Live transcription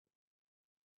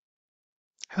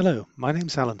Hello, my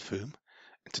name's Alan Foom,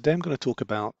 and today I'm going to talk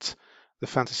about the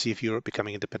fantasy of Europe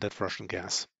becoming independent of Russian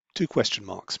gas. Two question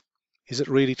marks. Is it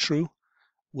really true?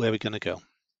 Where are we going to go?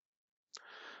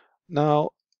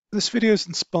 Now, this video is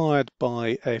inspired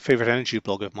by a favorite energy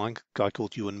blog of mine, a guy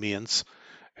called Ewan Means,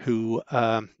 who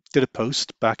did a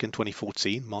post back in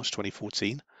 2014, March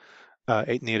 2014,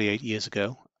 nearly 8 years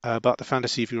ago, about the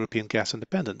fantasy of European gas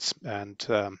independence. And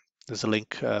there's a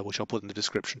link which I'll put in the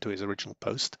description to his original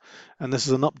post. And this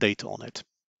is an update on it.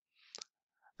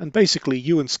 And basically,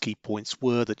 Ewan's key points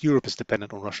were that Europe is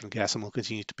dependent on Russian gas and will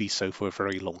continue to be so for a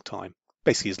very long time,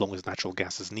 basically as long as natural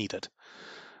gas is needed.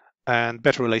 And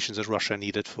better relations with Russia are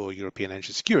needed for European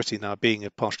energy security. Now, being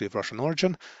partially of Russian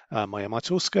origin, моя мать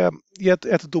русская,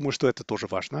 это думаю, что это тоже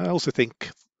важно. I also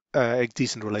think a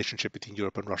decent relationship between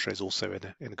Europe and Russia is also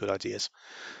in good ideas.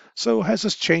 So has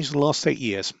this changed in the last 8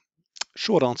 years?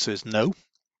 Short answer is no,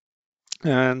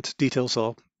 and details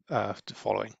are the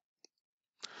following.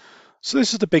 So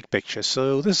this is the big picture.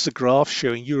 So this is a graph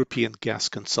showing European gas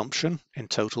consumption in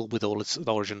total with all its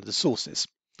origin of the sources.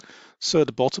 So at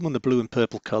the bottom in the blue and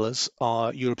purple colors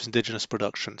are Europe's indigenous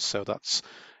production. So that's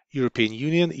European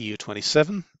Union,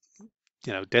 EU27,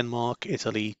 Denmark,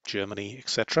 Italy, Germany,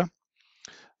 etc.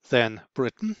 Then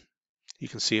Britain, you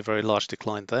can see a very large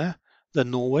decline there.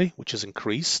 Then Norway, which has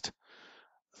increased.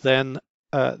 And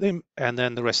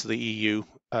then the rest of the EU,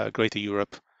 Greater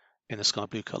Europe in the sky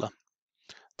blue color.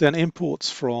 Then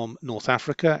imports from North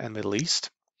Africa and Middle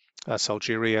East, that's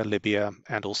Algeria, Libya,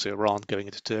 and also Iran going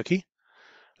into Turkey.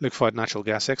 Liquefied natural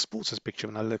gas exports, as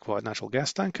pictured in a liquefied natural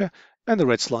gas tanker, and the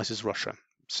red slice is Russia.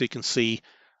 So you can see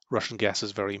Russian gas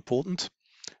is very important.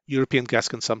 European gas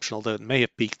consumption, although it may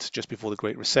have peaked just before the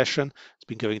Great Recession, it's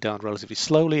been going down relatively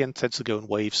slowly and tends to go in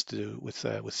waves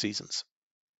with seasons.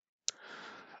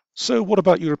 So what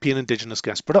about European indigenous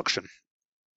gas production?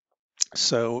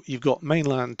 So you've got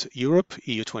mainland Europe,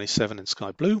 EU27 in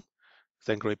sky blue,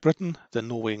 then Great Britain, then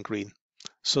Norway in green.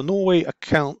 So Norway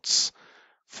accounts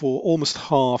for almost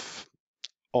half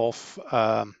of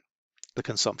the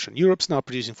consumption. Europe's now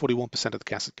producing 41% of the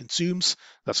gas it consumes.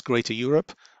 That's Greater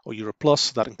Europe or Europe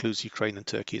Plus. That includes Ukraine and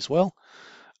Turkey as well.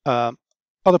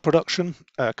 Other production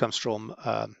comes from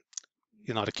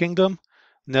United Kingdom,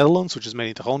 Netherlands, which is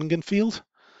mainly the Groningen field,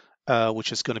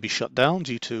 which is going to be shut down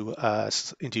due to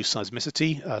induced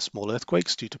seismicity, small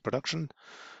earthquakes due to production,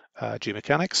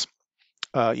 geomechanics,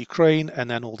 Ukraine, and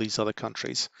then all these other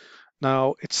countries.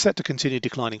 Now, it's set to continue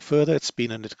declining further. It's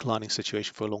been in a declining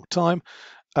situation for a long time.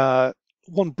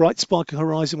 One bright sparking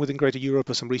horizon within Greater Europe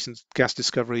are some recent gas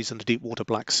discoveries in the deep water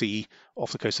Black Sea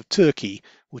off the coast of Turkey,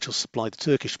 which will supply the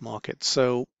Turkish market.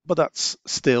 But that's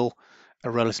still a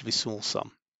relatively small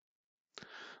sum. In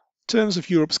terms of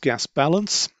Europe's gas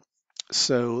balance,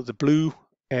 so the blue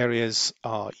areas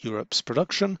are Europe's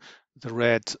production, the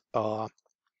red are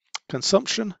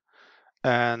consumption,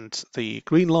 and the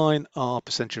green line are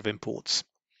percentage of imports.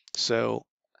 So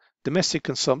domestic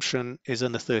consumption is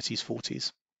in the 30s,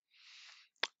 40s.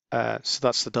 So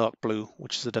that's the dark blue,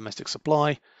 which is the domestic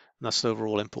supply, and that's the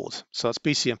overall import. So that's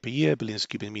BCM per year, billions of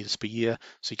cubic meters per year.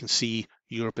 So you can see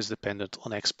Europe is dependent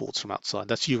on exports from outside.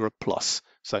 That's Europe plus.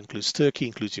 So that includes Turkey,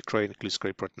 includes Ukraine, includes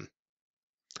Great Britain.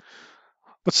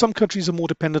 But some countries are more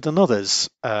dependent than others.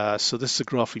 So this is a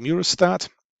graph from Eurostat,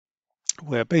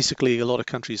 where basically a lot of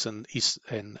countries in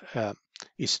Eastern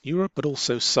Europe, but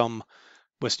also some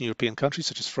Western European countries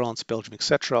such as France, Belgium,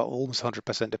 etc., are almost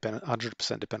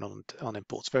 100% dependent on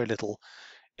imports. Very little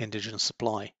indigenous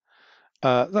supply.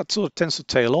 That sort of tends to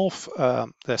tail off. There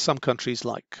are some countries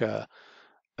like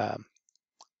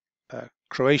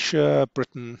Croatia,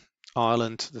 Britain,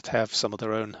 Ireland that have some of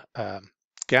their own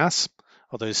gas,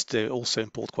 although they also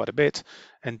import quite a bit.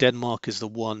 And Denmark is the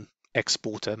one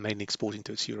exporter, mainly exporting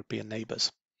to its European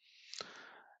neighbors. In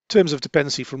terms of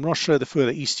dependency from Russia, the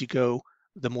further east you go,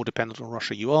 the more dependent on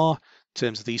Russia you are. In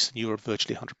terms of the Eastern Europe,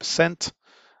 virtually 100%,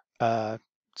 as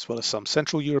well as some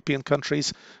Central European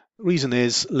countries. The reason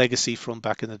is legacy from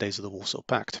back in the days of the Warsaw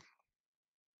Pact.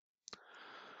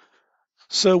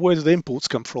 So where do the imports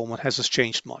come from, and has this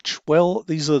changed much? Well,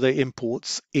 these are the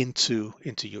imports into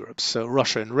Europe. So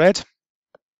Russia in red.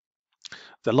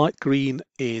 The light green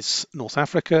is North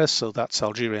Africa, so that's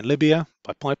Algeria and Libya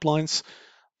by pipelines.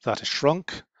 That has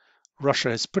shrunk. Russia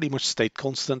has pretty much stayed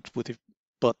constant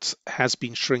but has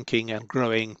been shrinking and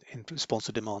growing in response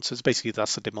to demand. So it's basically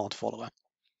that's a demand follower.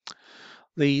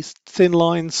 The thin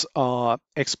lines are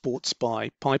exports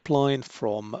by pipeline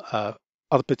from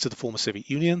other bits of the former Soviet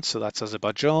Union. So that's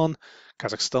Azerbaijan,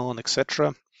 Kazakhstan,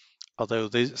 etc. Although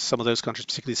some of those countries,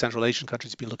 particularly Central Asian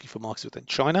countries, have been looking for markets within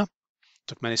China,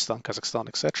 Turkmenistan, Kazakhstan,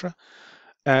 etc.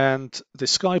 And the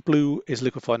sky blue is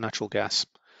liquefied natural gas.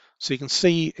 So you can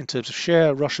see in terms of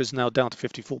share, Russia is now down to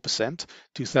 54%.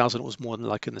 2000 it was more than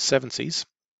like in the 70s.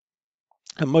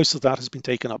 And most of that has been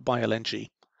taken up by LNG,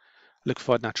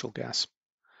 liquefied natural gas.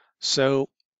 So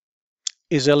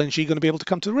is LNG going to be able to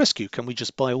come to the rescue? Can we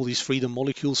just buy all these freedom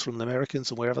molecules from the Americans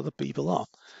and wherever the people are?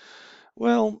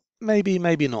 Well, maybe,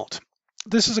 maybe not.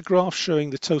 This is a graph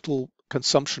showing the total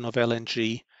consumption of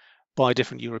LNG by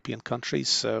different European countries.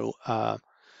 So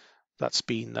that's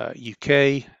been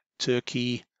UK,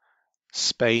 Turkey,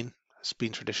 Spain has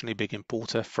been traditionally a big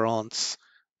importer, France,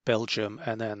 Belgium,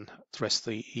 and then the rest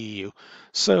of the EU.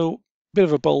 So a bit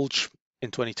of a bulge in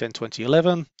 2010,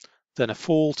 2011, then a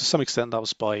fall. To some extent, that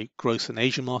was by growth in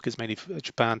Asian markets, mainly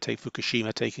Japan,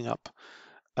 Fukushima taking up,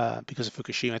 because of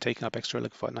Fukushima taking up extra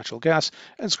liquefied natural gas,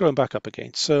 and it's growing back up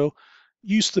again. So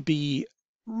used to be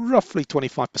roughly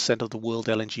 25% of the world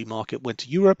LNG market went to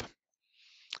Europe,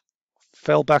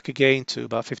 fell back again to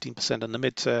about 15% in the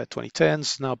mid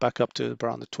 2010s, now back up to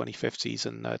around the 2050s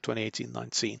and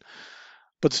 2018-19.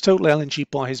 But the total LNG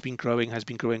pie has been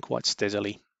growing quite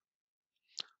steadily.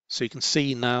 So you can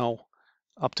see now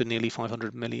up to nearly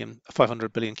 500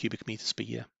 billion cubic meters per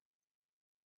year.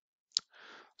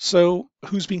 So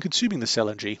who's been consuming this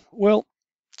LNG? Well,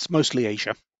 it's mostly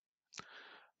Asia.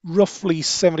 Roughly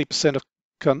 70%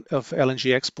 of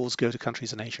LNG exports go to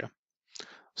countries in Asia.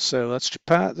 So that's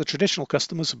Japan. The traditional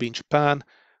customers have been Japan,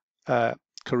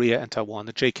 Korea, and Taiwan,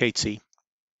 the JKT.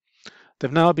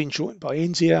 They've now been joined by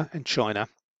India and China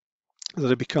that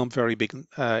have become very big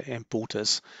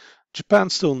importers.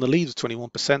 Japan's still in the lead with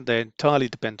 21%. They're entirely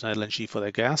dependent on LNG for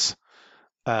their gas.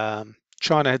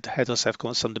 China does have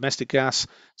some domestic gas.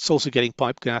 It's also getting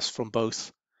pipe gas from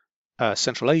both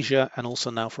Central Asia and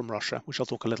also now from Russia, which I'll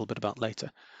talk a little bit about later.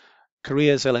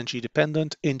 Korea is LNG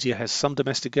dependent. India has some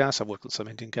domestic gas. I've worked on some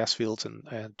Indian gas fields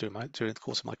during the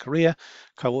course of my career.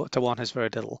 Taiwan has very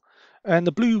little. And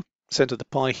the blue center of the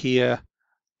pie here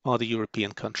are the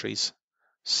European countries.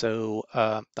 So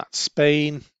that's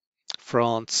Spain,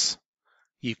 France,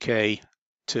 UK,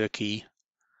 Turkey,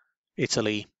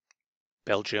 Italy,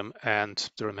 Belgium, and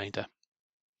the remainder.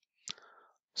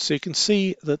 So you can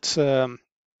see that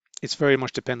it's very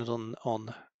much dependent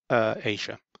on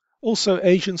Asia. Also,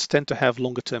 Asians tend to have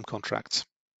longer term contracts,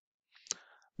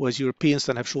 whereas Europeans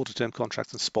then have shorter term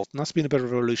contracts and spot. And that's been a bit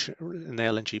of a revolution in the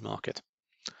LNG market.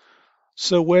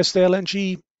 So where's the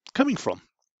LNG coming from?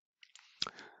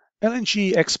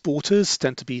 LNG exporters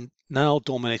tend to be now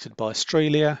dominated by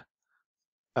Australia,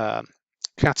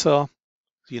 Qatar,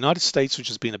 the United States, which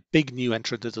has been a big new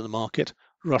entrant into the market,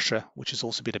 Russia, which has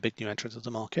also been a big new entrant into the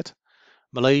market,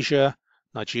 Malaysia,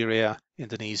 Nigeria,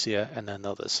 Indonesia, and then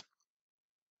others.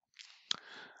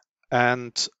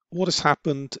 And what has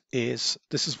happened is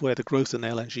this is where the growth in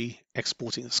LNG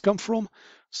exporting has come from.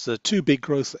 So the two big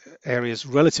growth areas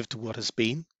relative to what has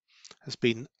been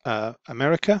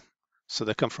America. So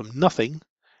they come from nothing,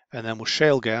 and then with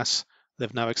shale gas,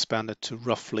 they've now expanded to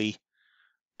roughly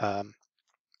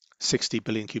 60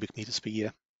 billion cubic meters per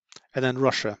year. And then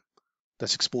Russia,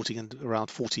 that's exporting around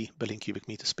 40 billion cubic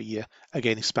meters per year,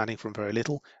 again expanding from very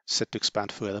little, set to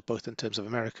expand further, both in terms of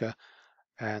America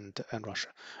and Russia.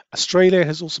 Australia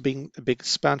has also been a big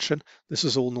expansion. This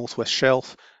is all Northwest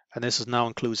Shelf, and this now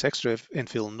includes extra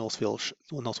infill in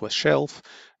Northwest Shelf,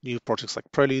 new projects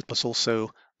like Prelude, plus also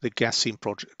the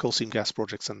coal seam gas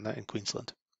projects in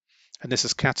Queensland. And this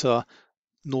is Qatar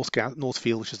North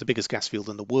Field, which is the biggest gas field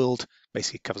in the world,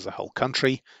 basically covers the whole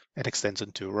country. It extends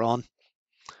into Iran,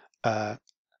 and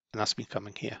that's been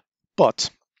coming here. But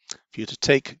if you were to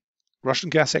take Russian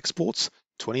gas exports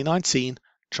 2019,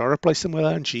 try to replace them with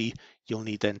LNG, you'll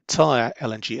need the entire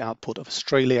LNG output of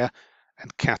Australia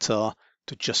and Qatar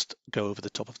to just go over the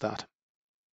top of that.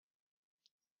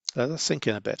 Let's sink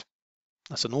in a bit.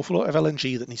 That's an awful lot of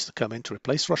LNG that needs to come in to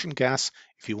replace Russian gas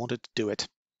if you wanted to do it.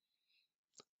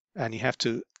 And you have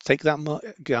to take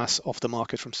that gas off the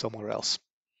market from somewhere else.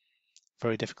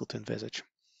 Very difficult to envisage.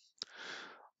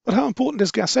 But how important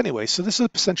is gas anyway? So this is a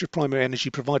percentage of primary energy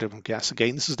provided from gas.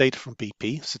 Again, this is data from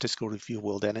BP, Statistical Review of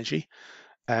World Energy.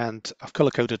 And I've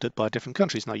color-coded it by different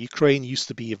countries. Now, Ukraine used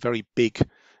to be a very big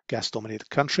gas-dominated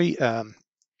country.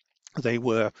 They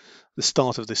were the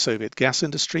start of the Soviet gas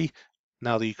industry.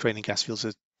 Now the Ukrainian gas fields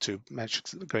are to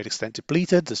a great extent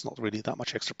depleted. There's not really that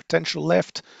much extra potential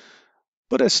left,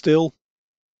 but there's still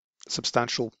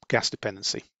substantial gas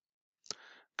dependency.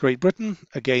 Great Britain,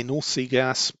 again, North Sea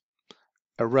gas,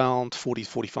 around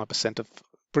 40-45% of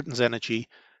Britain's energy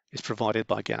is provided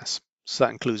by gas. So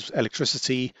that includes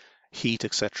electricity, heat,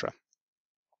 etc.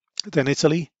 Then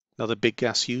Italy, another big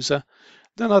gas user.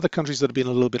 Then other countries that have been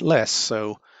a little bit less.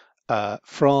 So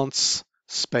France,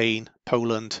 Spain,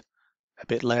 Poland, a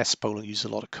bit less. Poland uses a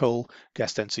lot of coal.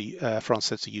 France tends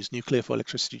to use nuclear for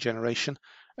electricity generation,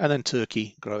 and then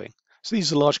Turkey growing. So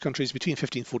these are large countries between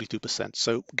 50 and 42%.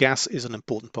 So gas is an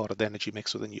important part of the energy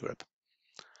mix within Europe.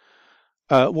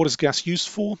 What is gas used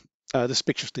for? This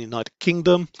picture from the United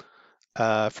Kingdom,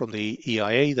 from the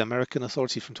EIA, the American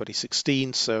authority, from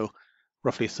 2016. So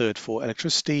roughly a third for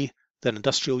electricity, then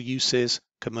industrial uses,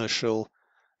 commercial,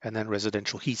 and then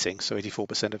residential heating. So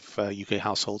 84% of UK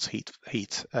households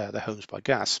heat their homes by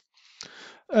gas.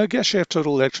 Gas share of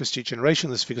total electricity generation,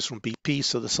 this figures from BP,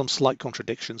 so there's some slight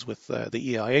contradictions with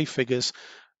the EIA figures,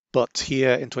 but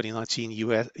here in 2019,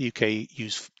 UK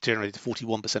generated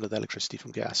 41% of the electricity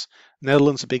from gas.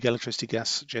 Netherlands, a big electricity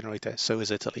gas generator, so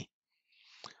is Italy.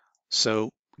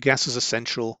 So gas is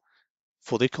essential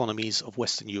for the economies of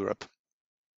Western Europe.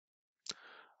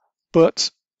 But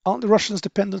aren't the Russians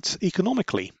dependent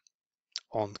economically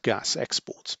on gas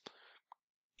exports?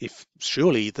 If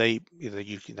surely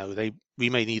we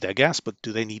may need their gas, but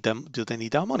do they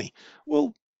need our money?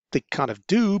 Well, they kind of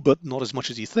do, but not as much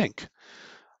as you think.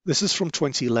 This is from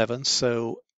 2011.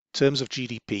 So in terms of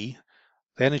GDP,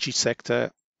 the energy sector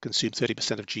consumed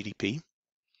 30% of GDP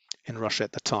in Russia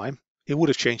at the time. It would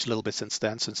have changed a little bit since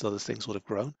then, since other things would have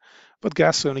grown, but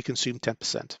gas only consumed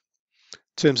 10%. In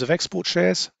terms of export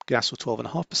shares, gas was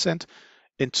 12.5%.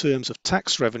 In terms of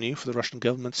tax revenue for the Russian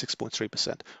government,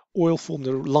 6.3%. Oil formed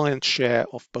the lion's share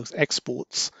of both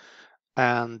exports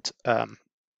and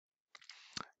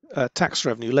tax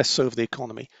revenue, less so of the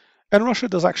economy. And Russia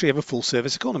does actually have a full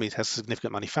service economy. It has a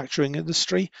significant manufacturing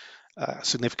industry,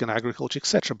 significant agriculture,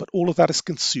 etc. But all of that is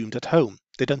consumed at home.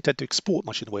 They don't tend to export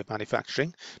much in the way of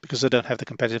manufacturing because they don't have the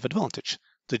competitive advantage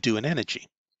they do in energy.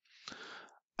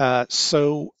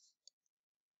 So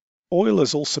oil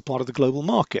is also part of the global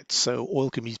market, so oil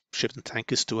can be shipped in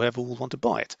tankers to whoever will want to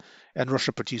buy it. And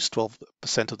Russia produces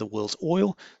 12% of the world's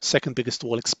oil, second biggest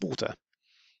oil exporter.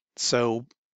 So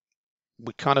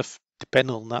we kind of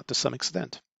depend on that to some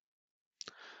extent.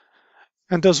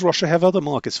 And does Russia have other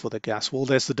markets for their gas? Well,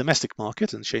 there's the domestic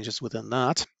market and changes within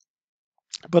that,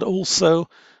 but also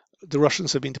the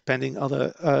Russians have been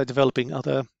developing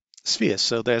other spheres.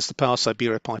 So there's the Power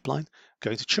Siberia pipeline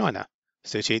going to China.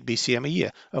 38 BCM a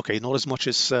year. Okay, not as much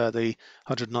as the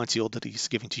 190 odd that he's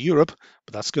giving to Europe,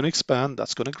 but that's going to expand,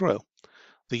 that's going to grow.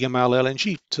 The Yamal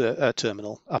LNG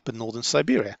terminal up in northern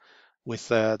Siberia with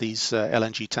these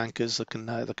LNG tankers that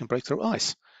can break through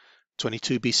ice.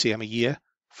 22 BCM a year,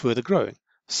 further growing.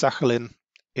 Sakhalin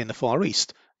in the Far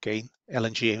East, again,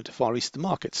 LNG into Far Eastern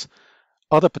markets.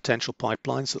 Other potential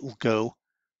pipelines that will go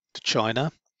to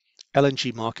China,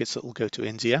 LNG markets that will go to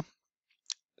India,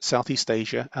 Southeast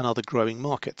Asia, and other growing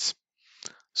markets.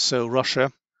 So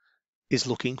Russia is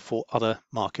looking for other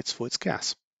markets for its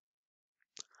gas.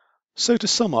 So to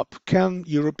sum up, can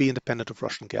Europe be independent of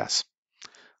Russian gas?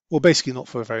 Well, basically not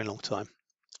for a very long time.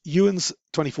 Ewan's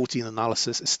 2014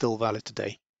 analysis is still valid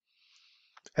today.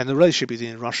 And the relationship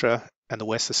between Russia and the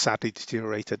West has sadly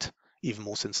deteriorated even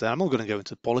more since then. I'm not going to go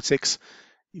into politics.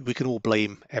 We can all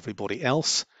blame everybody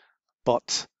else,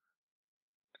 but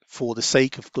for the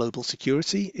sake of global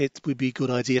security, it would be a good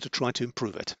idea to try to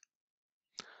improve it.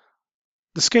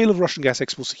 The scale of Russian gas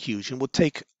exports are huge and would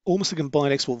take almost the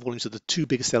combined export volumes of the two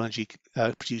biggest LNG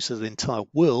producers in the entire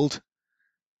world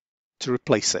to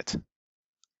replace it.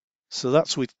 So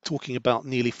we're talking about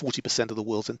nearly 40% of the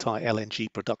world's entire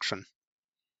LNG production.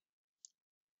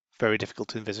 Very difficult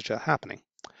to envisage that happening.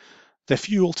 There are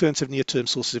few alternative near-term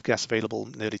sources of gas available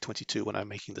in early 22 when I'm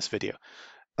making this video.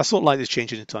 That's not likely to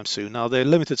change anytime soon. Now, there are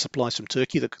limited supplies from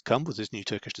Turkey that could come with these new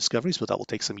Turkish discoveries, but that will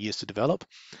take some years to develop.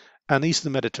 And these are the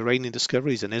Mediterranean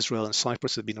discoveries in Israel and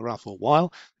Cyprus have been around for a while.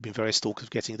 There have been various talks of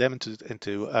getting them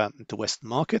into Western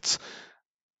markets.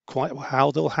 Quite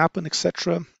how they'll happen,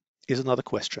 etc., is another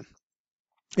question.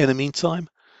 In the meantime,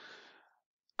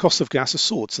 cost of gas has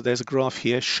soared. So there's a graph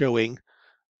here showing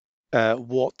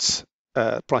what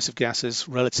price of gas is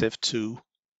relative to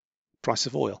price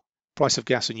of oil. Price of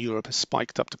gas in Europe has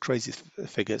spiked up to crazy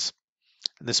figures.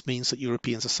 And this means that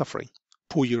Europeans are suffering.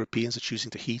 Poor Europeans are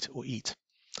choosing to heat or eat.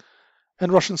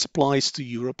 And Russian supplies to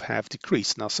Europe have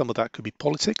decreased. Now, some of that could be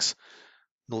politics,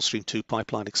 Nord Stream 2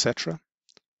 pipeline, etc.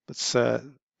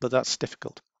 But that's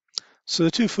difficult. So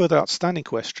the two further outstanding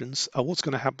questions are what's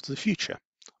going to happen to the future?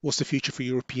 What's the future for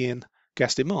European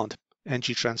gas demand?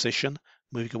 Energy transition,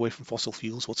 moving away from fossil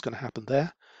fuels, what's going to happen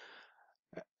there?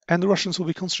 And the Russians will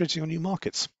be concentrating on new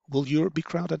markets. Will Europe be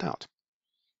crowded out?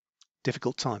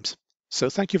 Difficult times. So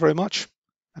thank you very much,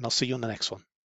 and I'll see you on the next one.